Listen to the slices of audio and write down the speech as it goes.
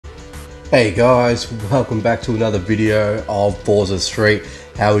Hey guys, welcome back to another video of Forza Street.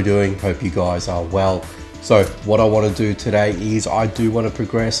 How are we doing? Hope you guys are well. So what I want to do today is I do want to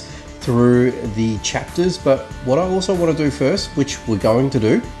progress through the chapters, but what I also want to do first, which we're going to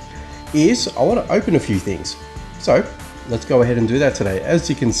do, is I want to open a few things. So let's go ahead and do that today. As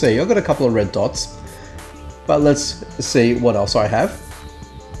you can see, I've got a couple of red dots, but let's see what else I have.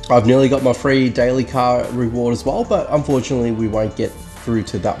 I've nearly got my free daily car reward as well, but unfortunately we won't get through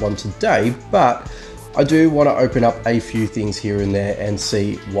to that one today. But I do want to open up a few things here and there and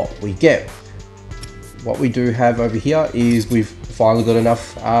see what we get. What we do have over here is we've finally got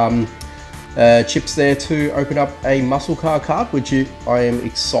enough chips there to open up a muscle car card, which I am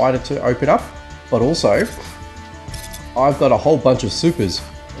excited to open up. But also I've got a whole bunch of supers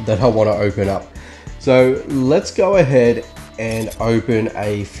that I want to open up. So let's go ahead and open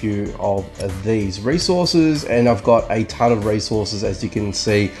a few of these resources, and I've got a ton of resources, as you can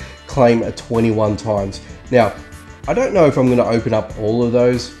see, claim 21 times. Now I don't know if I'm going to open up all of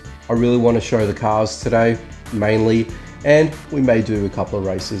those. I really want to show the cars today mainly, and we may do a couple of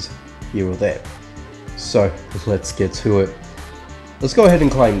races here or there. So let's get to it. Let's go ahead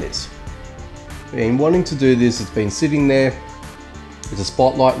and claim this. Been wanting to do this, it's been sitting there. It's a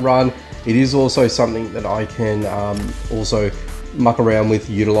spotlight run. It is also something that I can also muck around with,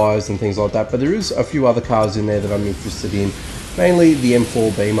 utilize and things like that. But there is a few other cars in there that I'm interested in, mainly the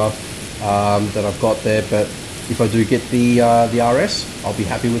M4 Beamer that I've got there. But if I do get the RS, I'll be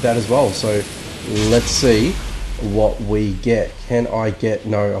happy with that as well. So let's see what we get. Can I get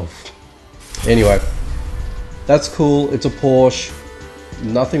no? Oh. Anyway, that's cool. It's a Porsche.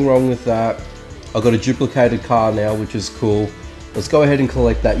 Nothing wrong with that. I've got a duplicated car now, which is cool. Let's go ahead and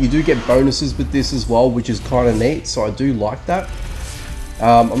collect that. You do get bonuses with this as well, which is kind of neat, so I do like that.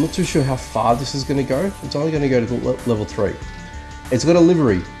 I'm not too sure how far this is going to go. It's only going to go to level 3. It's got a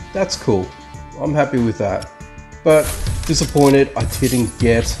livery. That's cool. I'm happy with that. But disappointed I didn't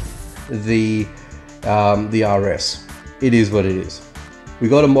get the RS. It is what it is. We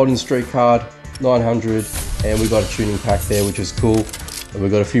got a modern street card, 900, and we got a tuning pack there, which is cool. And we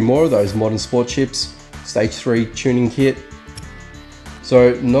got a few more of those modern sport chips, stage 3 tuning kit.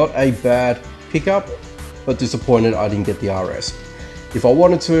 So not a bad pickup, but disappointed I didn't get the RS. If I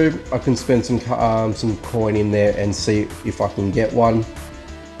wanted to, I can spend some coin in there and see if I can get one.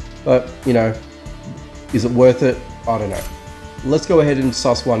 But you know, is it worth it? I don't know. Let's go ahead and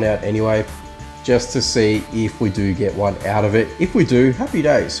suss one out anyway, just to see if we do get one out of it. If we do, happy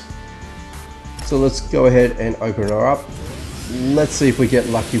days. So let's go ahead and open her up. Let's see if we get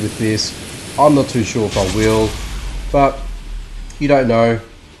lucky with this. I'm not too sure if I will, but you don't know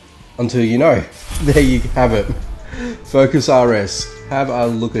until you know. There you have it. Focus RS. Have a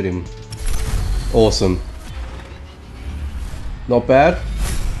look at him. Awesome. Not bad.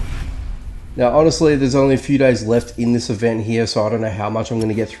 Now honestly, there's only a few days left in this event here, so I don't know how much I'm going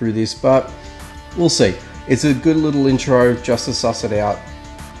to get through this, but we'll see. It's a good little intro just to suss it out.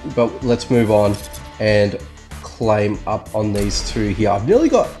 But let's move on and claim up on these two here. I've nearly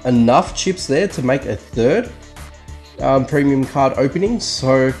got enough chips there to make a third premium card opening,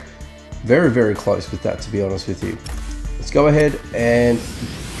 so very close with that, to be honest with you. Let's go ahead and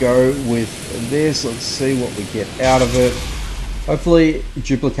go with this. Let's see what we get out of it. Hopefully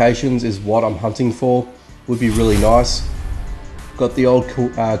duplications is what I'm hunting for. Would be really nice. Got the old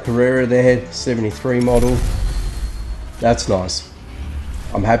Carrera there, 73 model. That's nice.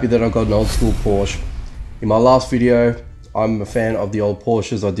 I'm happy that I got an old school Porsche. In my last video, I'm a fan of the old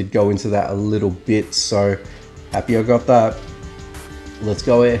Porsches. I did go into that a little bit, so happy I got that. Let's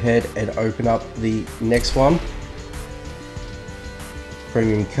go ahead and open up the next one.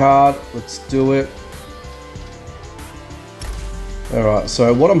 Premium card, let's do it. Alright,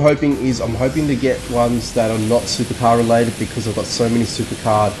 so what I'm hoping is, I'm hoping to get ones that are not supercar related, because I've got so many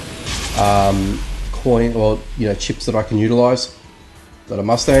supercar coin, or you know, chips that I can utilize. Got a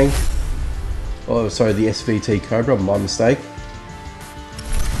Mustang. Oh, sorry, the SVT Cobra, my mistake.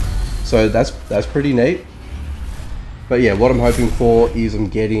 So that's pretty neat. But yeah, what I'm hoping for is I'm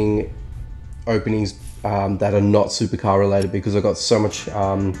getting openings that are not supercar related, because I've got so much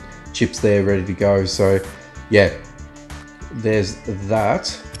chips there ready to go. So yeah, there's that.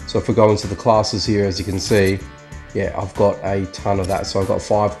 So if we go into the classes here, as you can see, yeah, I've got a ton of that. So I've got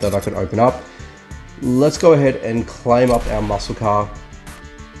 5 that I can open up. Let's go ahead and claim up our muscle car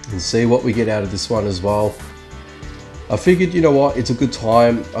and see what we get out of this one as well. I figured, you know what, it's a good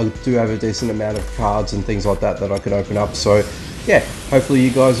time. I do have a decent amount of cards and things like that that I can open up. So yeah, hopefully you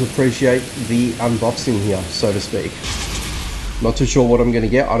guys appreciate the unboxing here, so to speak. Not too sure what I'm going to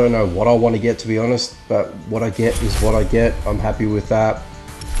get. I don't know what I want to get, to be honest, but what I get is what I get. I'm happy with that.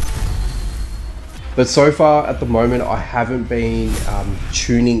 But so far at the moment, I haven't been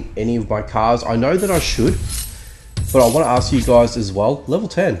tuning any of my cars. I know that I should, but I want to ask you guys as well. Level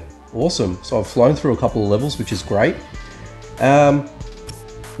 10, awesome. So I've flown through a couple of levels, which is great.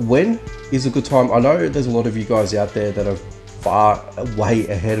 When is a good time? I know there's a lot of you guys out there that are far way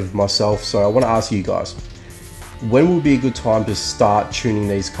ahead of myself, so I want to ask you guys, when would be a good time to start tuning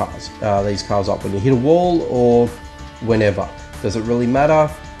these cars up? When you hit a wall or whenever? Does it really matter?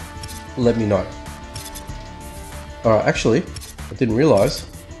 Let me know. Alright, actually, I didn't realize.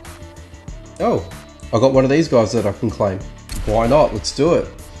 Oh, I got one of these guys that I can claim. Why not? Let's do it.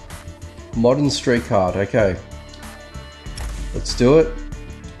 Modern street card, okay. Let's do it.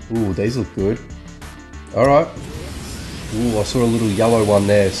 Ooh, these look good. Alright. Ooh, I saw a little yellow one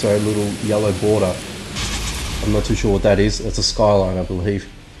there, so a little yellow border. I'm not too sure what that is. It's a Skyline, I believe.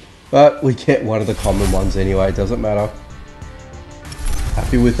 But we get one of the common ones anyway, it doesn't matter.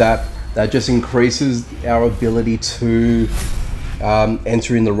 Happy with that. That just increases our ability to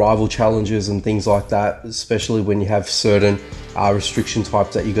enter in the rival challenges and things like that, especially when you have certain restriction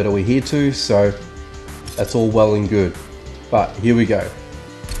types that you got to adhere to. So that's all well and good. But here we go.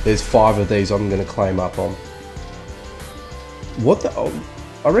 There's 5 of these I'm going to claim up on.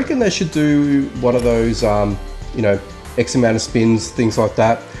 I reckon they should do one of those, you know, X amount of spins, things like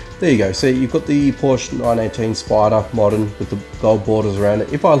that. There you go. See, you've got the Porsche 918 Spider modern with the gold borders around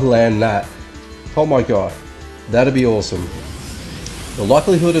it. If I land that, oh my god, that'd be awesome. The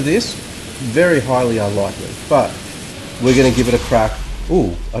likelihood of this, very highly unlikely, but we're going to give it a crack.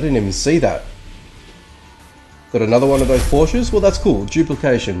 Ooh, I didn't even see that. Got another one of those Porsches? Well, that's cool.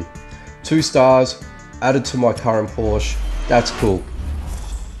 Duplication. 2 stars added to my current Porsche. That's cool.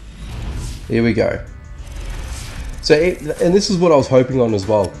 Here we go. So, and this is what I was hoping on as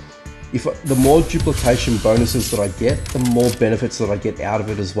well. The more duplication bonuses that I get, the more benefits that I get out of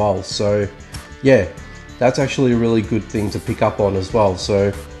it as well. So yeah, that's actually a really good thing to pick up on as well.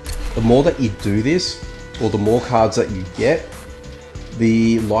 So the more that you do this, or the more cards that you get,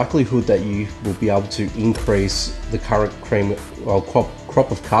 the likelihood that you will be able to increase the current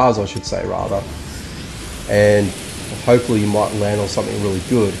crop of cars, I should say, rather. And hopefully you might land on something really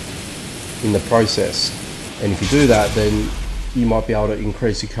good in the process. And if you do that, then you might be able to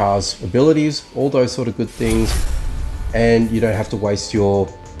increase your car's abilities, all those sort of good things, and you don't have to waste your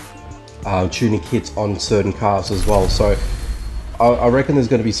tuning kits on certain cars as well. So I reckon there's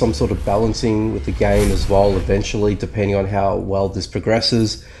going to be some sort of balancing with the game as well eventually, depending on how well this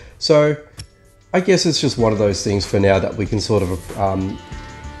progresses. So I guess it's just one of those things for now that we can sort of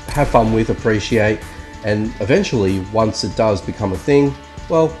have fun with, appreciate, and eventually once it does become a thing,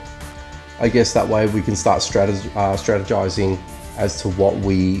 well, I guess that way we can start strategizing as to what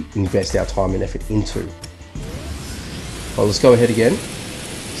we invest our time and effort into. Well, let's go ahead again,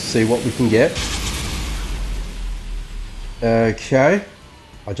 see what we can get. Okay,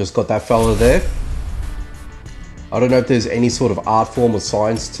 I just got that fella there. I don't know if there's any sort of art form or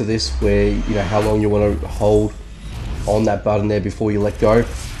science to this where, you know, how long you want to hold on that button there before you let go.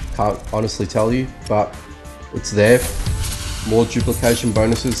 Can't honestly tell you, but it's there. More duplication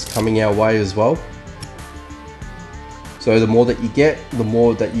bonuses coming our way as well. So the more that you get, the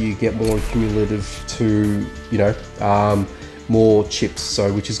more that you get more cumulative to, you know, more chips,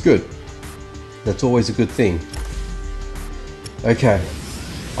 so which is good. That's always a good thing. Okay,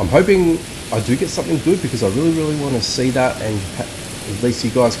 I'm hoping I do get something good because I really want to see that, and at least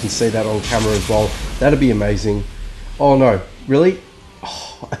you guys can see that on camera as well. That'd be amazing. Oh no, really?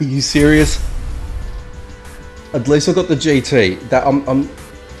 Oh, are you serious? At least I got the GT. That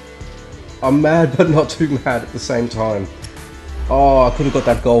I'm mad, but not too mad at the same time. Oh, I could have got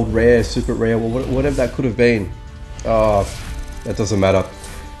that gold rare, super rare, whatever that could have been. Oh, that doesn't matter.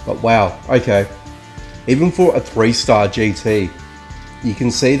 But wow, okay. Even for a 3-star GT, you can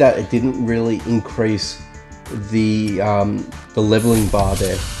see that it didn't really increase the leveling bar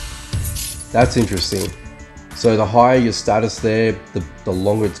there. That's interesting. So the higher your status there, the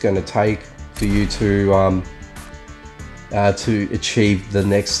longer it's going to take for you to achieve the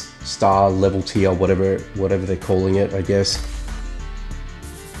next star level tier, whatever they're calling it, I guess.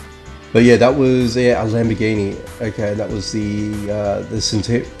 But yeah, that was a Lamborghini. Okay, that was the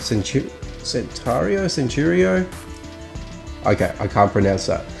Centurio. Okay, I can't pronounce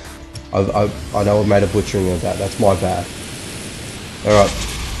that. I know I made a butchering of that. That's my bad. All right,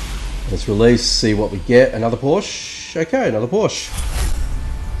 let's release. See what we get. Another Porsche. Okay, another Porsche.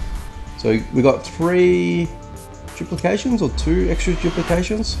 So we got 3 duplications or 2 extra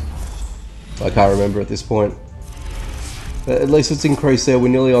duplications. I can't remember at this point. But at least it's increased there. We're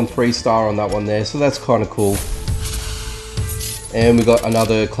nearly on 3-star on that one there, so that's kind of cool. And we got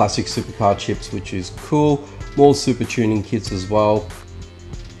another classic supercar chips, which is cool. More super tuning kits as well.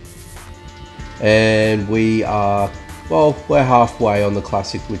 And we are, well, we're halfway on the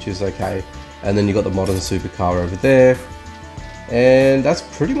classic, which is okay. And then you got the modern supercar over there. And that's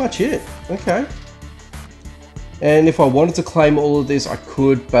pretty much it. Okay. And if I wanted to claim all of this, I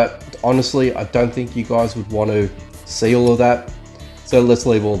could, but honestly, I don't think you guys would want to see all of that. So let's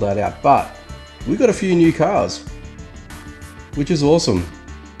leave all that out. But we got a few new cars, which is awesome.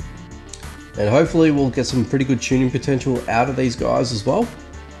 And hopefully we'll get some pretty good tuning potential out of these guys as well.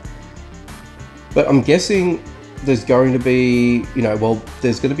 But I'm guessing there's going to be, you know, well,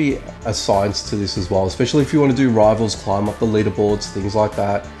 there's going to be a science to this as well, especially if you want to do rivals, climb up the leaderboards, things like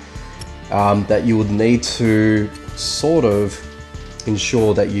that. That you would need to sort of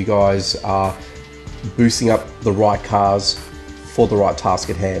ensure that you guys are boosting up the right cars for the right task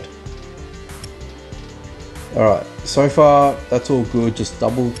at hand. Alright, so far that's all good, just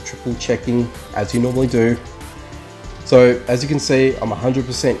double, triple checking as you normally do. So as you can see, I'm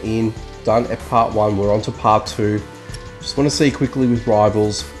 100% in, done at part 1, we're on to part 2. Just want to see quickly with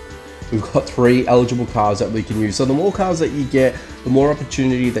rivals. We've got 3 eligible cars that we can use. So the more cars that you get, the more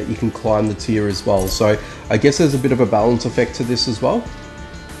opportunity that you can climb the tier as well. So I guess there's a bit of a balance effect to this as well.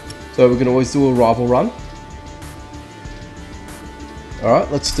 So we can always do a rival run. Alright,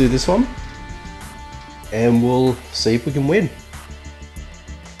 let's do this one. And we'll see if we can win.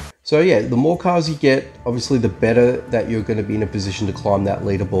 So yeah, the more cars you get, obviously the better that you're going to be in a position to climb that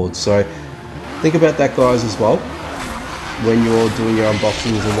leaderboard. So think about that, guys, as well, when you're doing your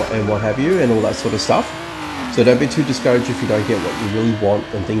unboxings and what have you, and all that sort of stuff. So don't be too discouraged if you don't get what you really want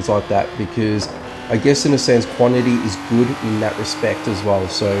and things like that, because I guess in a sense quantity is good in that respect as well.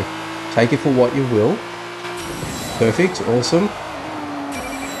 So take it for what you will. Perfect, awesome.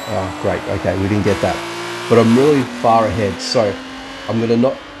 Oh, great, okay, we didn't get that. But I'm really far ahead, so I'm going to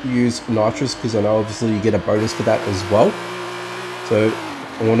not use nitrous because I know obviously you get a bonus for that as well. So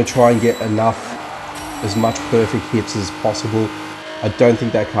I want to try and get as much perfect hits as possible. I don't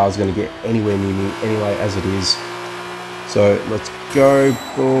think that car is going to get anywhere near me anyway as it is. So let's go,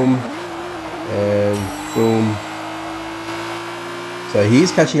 boom, and boom. So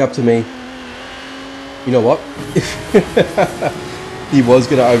he's catching up to me. You know what? He was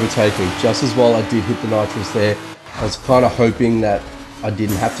going to overtake me just as well. I did hit the nitrous there. I was kind of hoping that I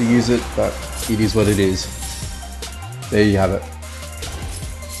didn't have to use it, but it is what it is. There you have it.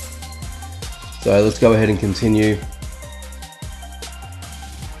 So let's go ahead and continue.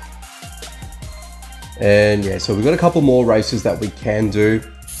 And yeah, so we've got a couple more races that we can do.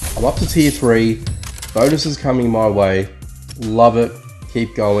 I'm up to tier 3. Bonuses coming my way. Love it.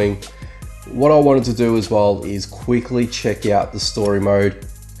 Keep going. What I wanted to do as well is quickly check out the story mode.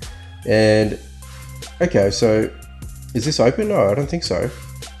 And okay, so is this open? No, I don't think so.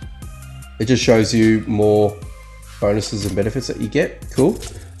 It just shows you more bonuses and benefits that you get. Cool.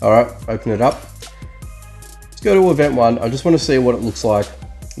 All right, open it up. Let's go to event 1. I just want to see what it looks like,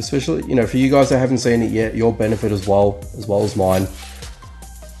 especially, you know, for you guys that haven't seen it yet, your benefit as well as mine.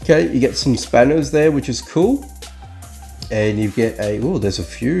 Okay, you get some spanners there, which is cool. And you get a, oh, there's a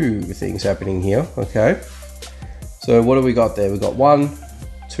few things happening here. Okay. So what do we got there? We got 1,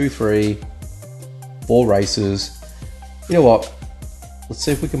 2, 3, 4 races. You know what? Let's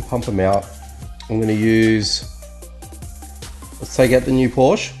see if we can pump them out. I'm going to use, let's take out the new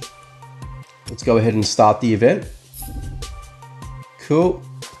Porsche. Let's go ahead and start the event. Cool.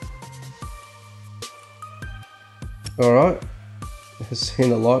 All right. Has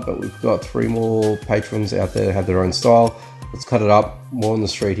seen a lot, but we've got 3 more patrons out there that have their own style. Let's cut it up more on the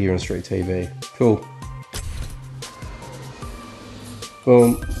street here on Street TV. Cool.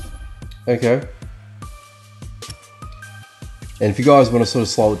 Boom. Okay. And if you guys want to sort of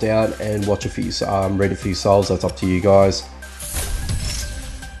slow it down and watch a few, read a few souls, that's up to you guys.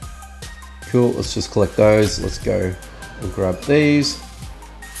 Cool. Let's just collect those. Let's go and grab these.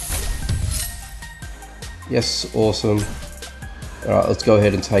 Yes, awesome. Alright, let's go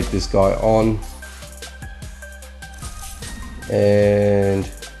ahead and take this guy on. And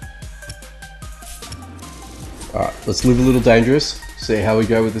alright, let's live a little dangerous. See how we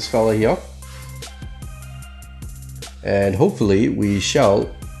go with this fella here. And hopefully we shall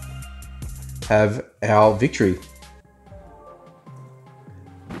have our victory.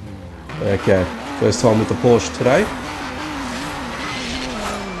 Okay, first time with the Porsche today.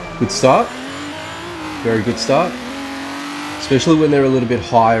 Good start. Very good start. Especially when they're a little bit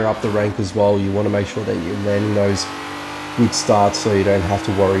higher up the rank as well, you want to make sure that you're landing those good starts so you don't have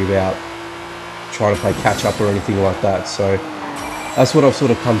to worry about trying to play catch up or anything like that. So that's what I've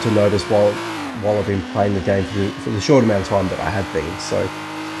sort of come to notice while while I've been playing the game for the short amount of time that I have been. So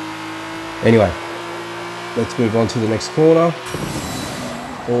anyway, let's move on to the next corner.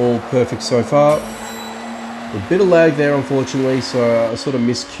 All perfect so far. A bit of lag there, unfortunately, so I sort of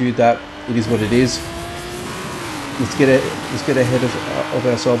miscued that. It is what it is. Let's get ahead of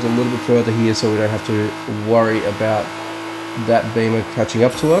ourselves a little bit further here, so we don't have to worry about that beamer catching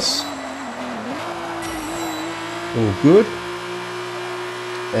up to us. All good.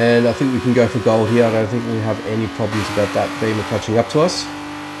 And I think we can go for gold here. I don't think we have any problems about that beamer catching up to us.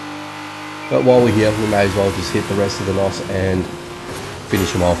 But while we're here, we may as well just hit the rest of the NOS and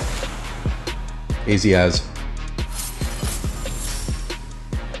finish them off. Easy as.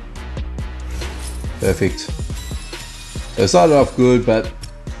 Perfect. So it started off good, but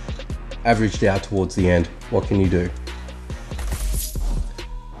averaged out towards the end. What can you do?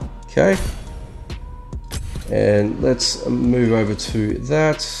 Okay. And let's move over to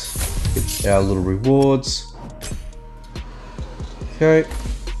that. Get our little rewards. Okay.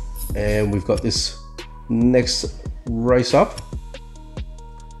 And we've got this next race up.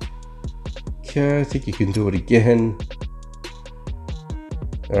 Okay, I think you can do it again.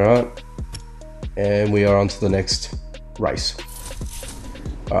 Alright. And we are on to the next race.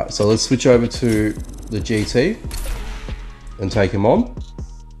 Alright, so let's switch over to the GT and take him on.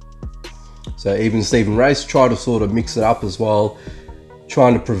 So even Steven race, try to sort of mix it up as well,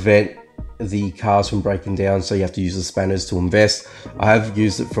 trying to prevent the cars from breaking down, so you have to use the spanners to invest. I have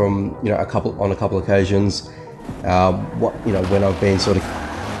used it from, you know, on a couple occasions. When I've been sort of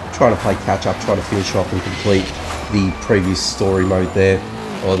trying to play catch up, trying to finish off and complete the previous story mode there,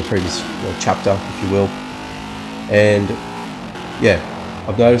 or the previous chapter, if you will. And yeah,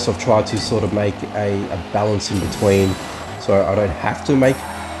 I've noticed I've tried to sort of make a balance in between, so I don't have to make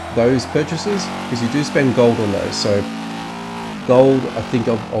those purchases, because you do spend gold on those. So gold, I think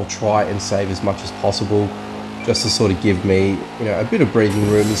I'll try and save as much as possible, just to sort of give me, you know, a bit of breathing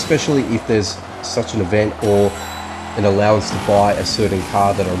room, especially if there's such an event or an allowance to buy a certain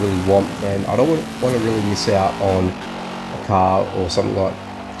car that I really want, and I don't want to really miss out on a car or something like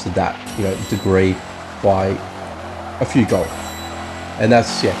to that, you know, degree by a few gold. And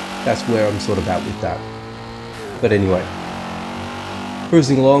that's where I'm sort of at with that. But anyway,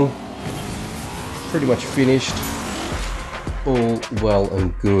 cruising along, pretty much finished. All well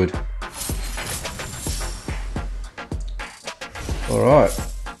and good. All right,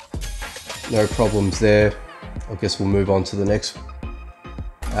 no problems there. I guess we'll move on to the next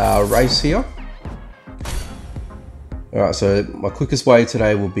race here. All right, so my quickest way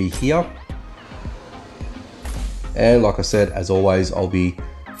today will be here. And like I said, as always, I'll be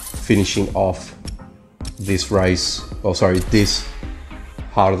finishing off this race, this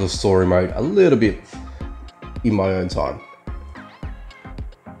part of the story mode a little bit in my own time.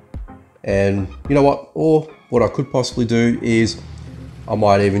 And you know what, or what I could possibly do is I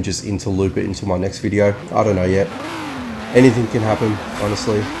might even just interloop it into my next video. I don't know yet. Anything can happen,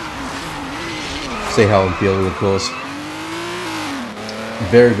 honestly. See how I'm feeling, of course.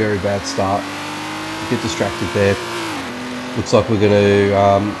 Very, very bad start. A bit distracted there. Looks like we're going to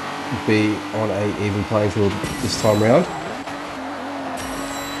be on a even playing field this time around.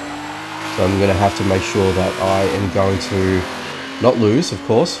 So I'm going to have to make sure that I am going to not lose, of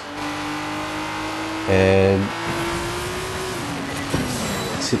course. And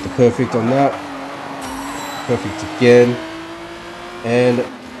let's hit the perfect on that. Perfect again. And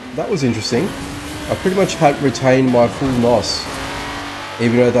that was interesting. I pretty much had retained my full NOS,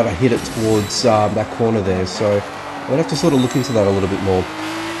 even though that I hit it towards that corner there. So I'm going to have to sort of look into that a little bit more,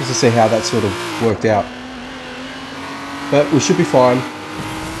 just to see how that sort of worked out. But we should be fine.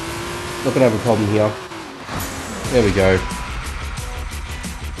 Not going to have a problem here. There we go.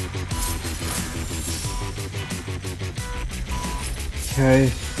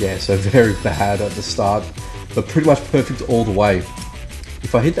 Okay, yeah, so very bad at the start, but pretty much perfect all the way.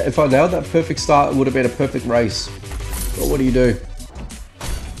 If I nailed that perfect start, it would have been a perfect race. But what do you do?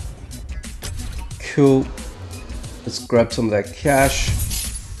 Cool. Let's grab some of that cash.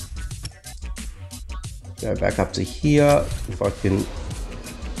 Go back up to here. If I can,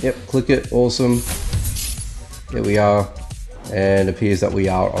 yep, click it. Awesome. There we are. And it appears that we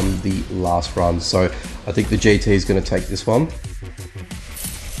are on the last run. So I think the GT is going to take this one.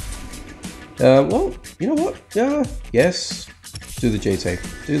 Well, you know what? Yes. Do the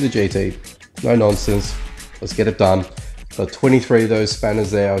GT. Do the GT. No nonsense. Let's get it done. Got 23 of those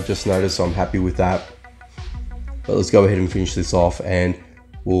spanners there. I've just noticed, so I'm happy with that. But let's go ahead and finish this off, and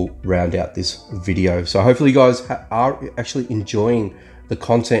we'll round out this video. So hopefully you guys are actually enjoying the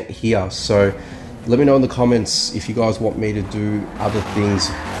content here. So let me know in the comments if you guys want me to do other things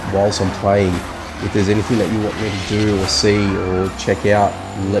whilst I'm playing. If there's anything that you want me to do or see or check out,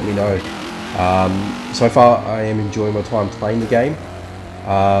 let me know. So far I am enjoying my time playing the game.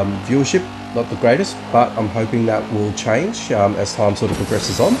 Viewership not the greatest, but I'm hoping that will change as time sort of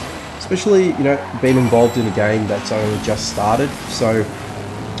progresses on, especially, you know, being involved in a game that's only just started, so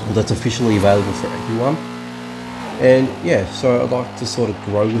that's officially available for everyone. And yeah, so I'd like to sort of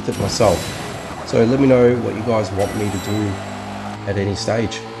grow with it myself. So let me know what you guys want me to do at any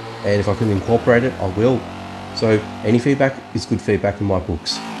stage, and if I can incorporate it, I will. So any feedback is good feedback in my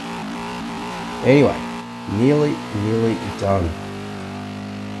books. Anyway, nearly done.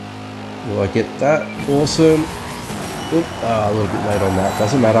 Will I get that? Awesome. Oop, a little bit late on that,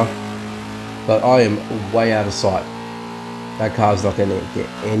 doesn't matter. But I am way out of sight. That car's not going to get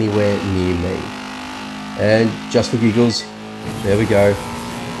anywhere near me. And just for giggles, there we go.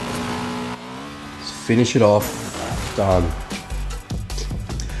 Let's finish it off. Done.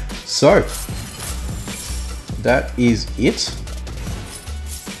 So, that is it.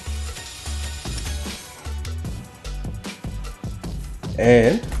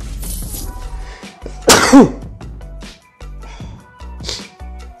 And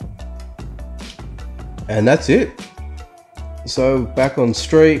and that's it. So back on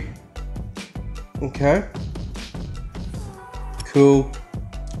street. Okay, cool.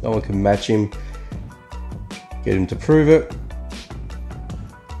 No one can match him. Get him to prove it.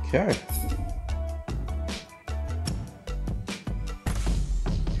 Okay.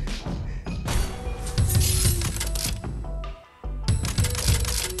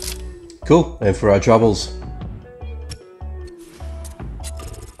 Cool. And for our troubles.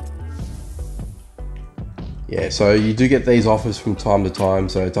 Yeah, so you do get these offers from time to time,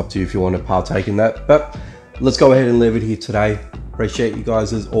 so it's up to you if you want to partake in that. But let's go ahead and leave it here today. Appreciate you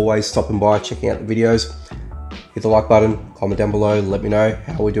guys as always stopping by, checking out the videos. Hit the like button, comment down below, let me know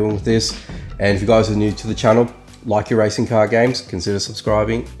how we're doing with this. And if you guys are new to the channel, like your racing car games, consider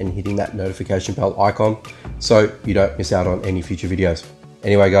subscribing and hitting that notification bell icon so you don't miss out on any future videos.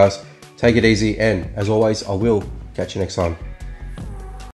 Anyway guys, take it easy, and as always, I will catch you next time.